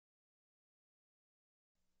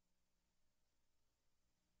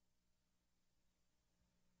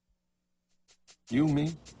You,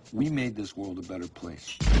 me, we made this world a better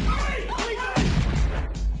place.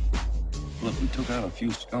 Look, we took out a few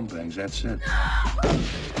scumbags, that's it. I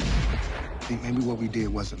think maybe what we did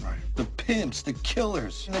wasn't right. The pimps, the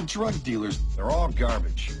killers, the drug dealers. They're all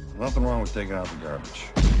garbage. Nothing wrong with taking out the garbage.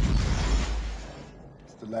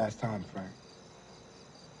 It's the last time, Frank.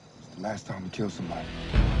 It's the last time we killed somebody.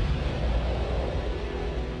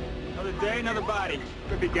 Another day, another body.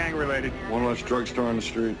 Could be gang-related. One less drugstore on the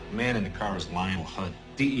street. Man in the car is Lionel Hudd.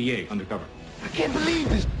 DEA, undercover. I can't believe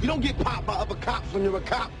this. You don't get popped by other cops when you're a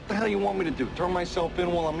cop. What the hell you want me to do? Turn myself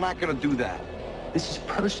in? Well, I'm not gonna do that. This is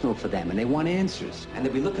personal for them, and they want answers. And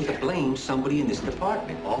they'll be looking to blame somebody in this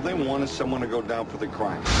department. All they want is someone to go down for the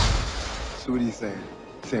crime. So what are you saying?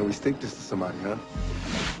 Saying we stick this to somebody, huh?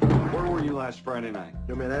 Where were you last Friday night?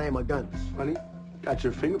 Yo, man, that ain't my gun. Honey, got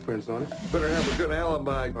your fingerprints on it. Better have a good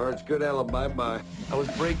alibi, or it's good alibi bye. I was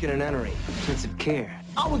breaking and entering. Intensive care.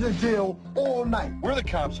 I was in jail all night. We're the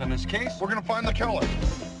cops on this case. We're gonna find the killer.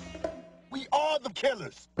 We are the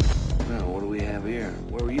killers. Now, what do we have here?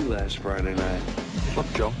 Where were you last Friday night?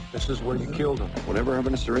 Look, Joe, this is where you killed him. Whatever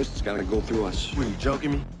evidence there is, it's gotta go through us. What, are you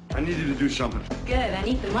joking me? I need you to do something. Good, I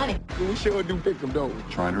need the money. We sure do pick them, don't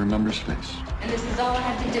we? Try to remember his face. And this is all I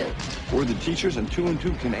have to do. We're the teachers, and 2 and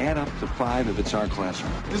 2 can add up to 5 if it's our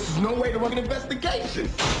classroom. This is no way to run an investigation.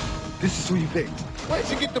 This is who you picked. Where'd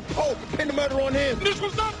you get the Pope and pin the murder on him? This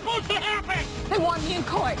was not supposed to happen! They want me in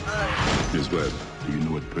court. Miss Webb, do you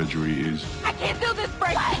know what perjury is? I can't do this,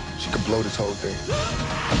 Frank. She could blow this whole thing.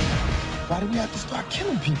 Why do we have to start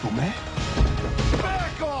killing people, man?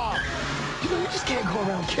 Back off! You know, you just can't go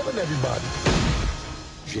around killing everybody.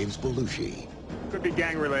 James Belushi. Could be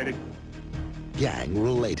gang-related.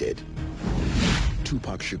 Gang-related.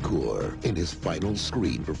 Tupac Shakur in his final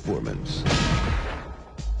screen performance.